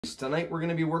Tonight we're going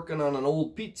to be working on an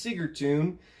old Pete Seeger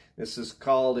tune. This is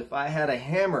called If I Had a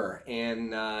Hammer,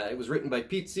 and it was written by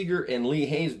Pete Seeger and Lee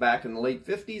Hayes back in the late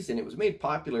 50s, and it was made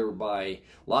popular by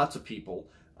lots of people,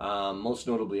 most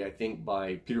notably I think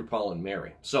by Peter, Paul, and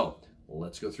Mary. So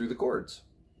let's go through the chords.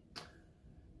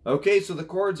 Okay, so the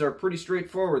chords are pretty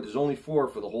straightforward. There's only 4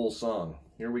 for the whole song.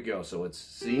 Here we go. So it's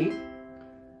C,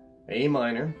 A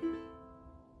minor,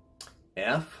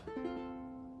 F,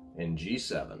 and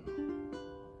G7.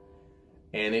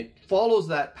 And it follows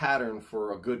that pattern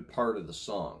for a good part of the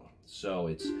song. So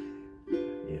it's,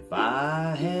 if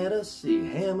I had a C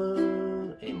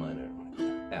hammer, A minor,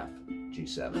 F,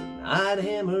 G7. I'd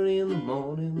hammer in the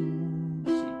morning,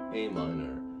 C, A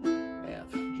minor,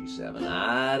 F, G7.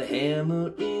 I'd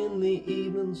hammer in the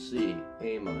evening, C,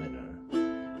 A minor,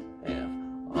 F.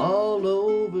 All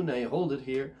over, now you hold it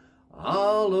here,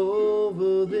 all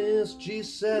over this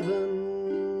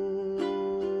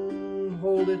G7.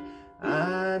 Hold it.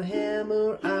 I'd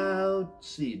hammer out,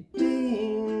 C,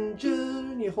 danger,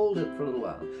 and you hold it for a little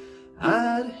while.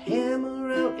 I'd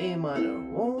hammer out A minor,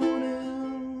 warning.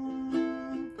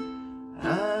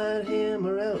 I'd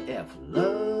hammer out F,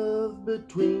 love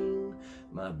between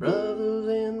my brothers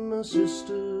and my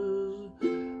sisters.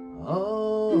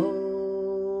 Oh,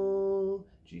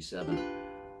 G7,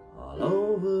 all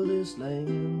over this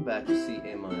land. Back to C,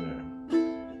 A minor,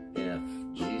 F,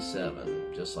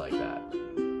 G7, just like that.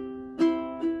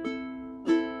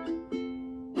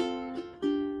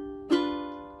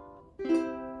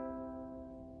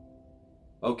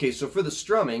 Okay, so for the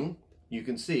strumming, you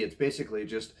can see it's basically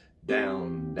just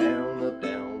down, down, up,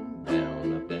 down,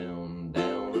 down, up, down,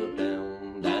 down, up,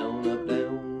 down, down, up,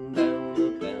 down, down,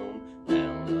 up, down,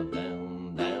 down, up,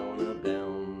 down, down, up,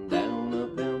 down, down,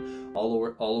 up, down,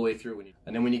 all the way through.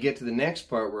 And then when you get to the next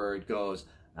part where it goes,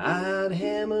 I'd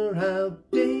hammer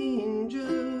out danger,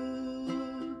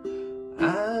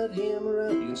 I'd hammer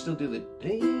out, you can still do the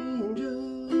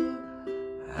danger,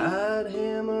 I'd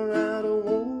hammer out a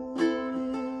warning.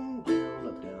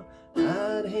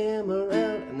 Hammer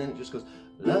out, and then it just goes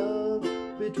love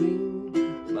between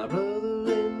my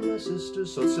brother and my sister.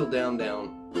 So it's still down, down,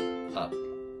 up.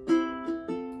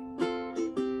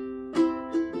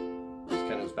 Just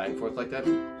kind of goes back and forth like that.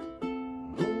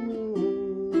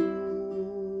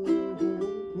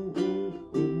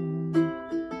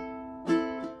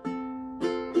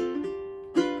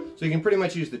 So you can pretty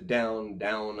much use the down,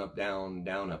 down, up, down,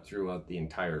 down, up throughout the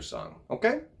entire song.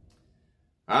 Okay?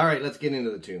 All right, let's get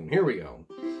into the tune. Here we go.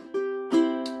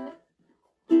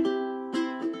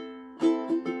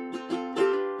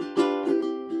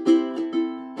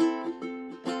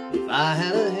 If I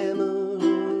had a hammer,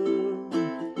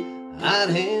 I'd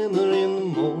hammer in the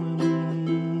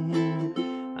morning,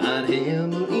 I'd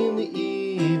hammer in the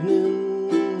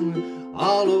evening,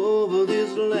 all over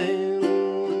this land.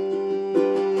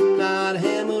 I'd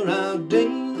hammer out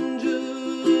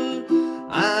danger,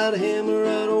 I'd hammer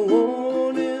out a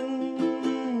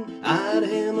warning, I'd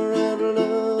hammer out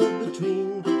love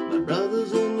between my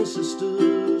brothers and my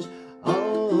sisters,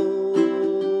 all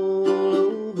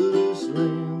over this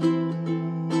land.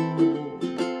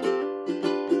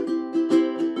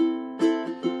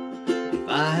 If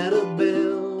I had a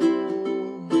bell,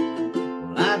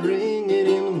 well, I'd ring it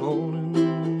in the morning,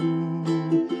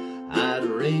 I'd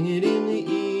ring it in the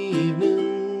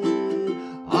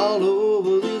evening, all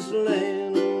over this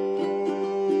land.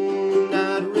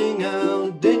 I'd ring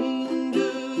out danger,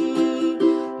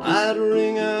 I'd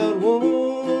ring out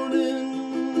warning,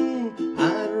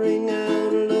 I'd ring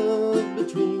out love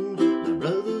between my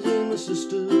brothers and my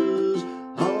sisters,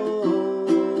 all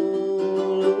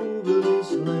over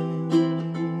this land.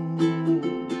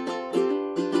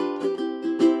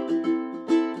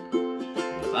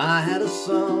 If I had a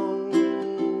song,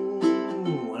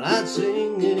 well, I'd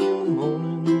sing it in the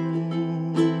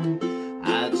morning,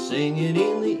 I'd sing it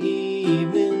in the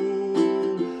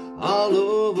evening, all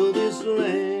over this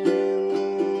land.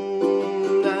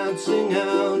 I'd sing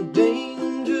out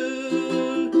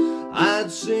danger,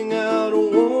 I'd sing out a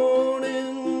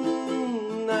warning,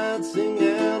 I'd sing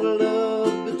out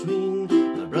love between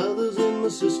my brothers and my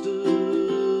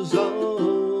sisters, all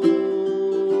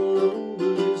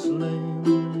over this land.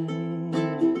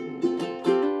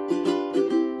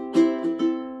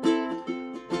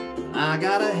 I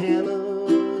got a hammer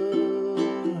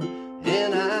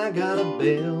and I got a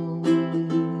bell,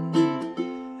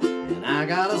 and I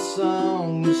got a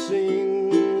song to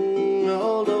sing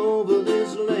all over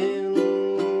this land.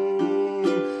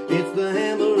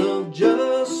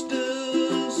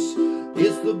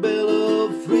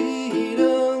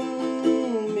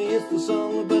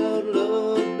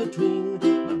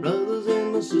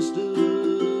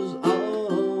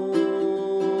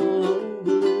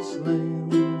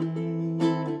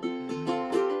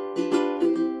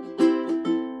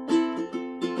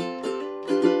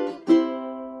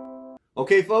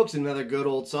 Okay, folks, another good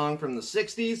old song from the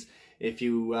 60s. If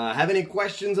you have any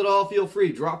questions at all, feel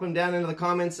free. Drop them down into the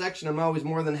comments section. I'm always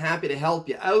more than happy to help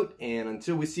you out. And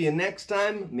until we see you next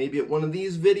time, maybe at one of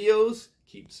these videos,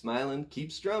 keep smiling,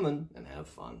 keep strumming, and have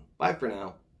fun. Bye for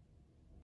now.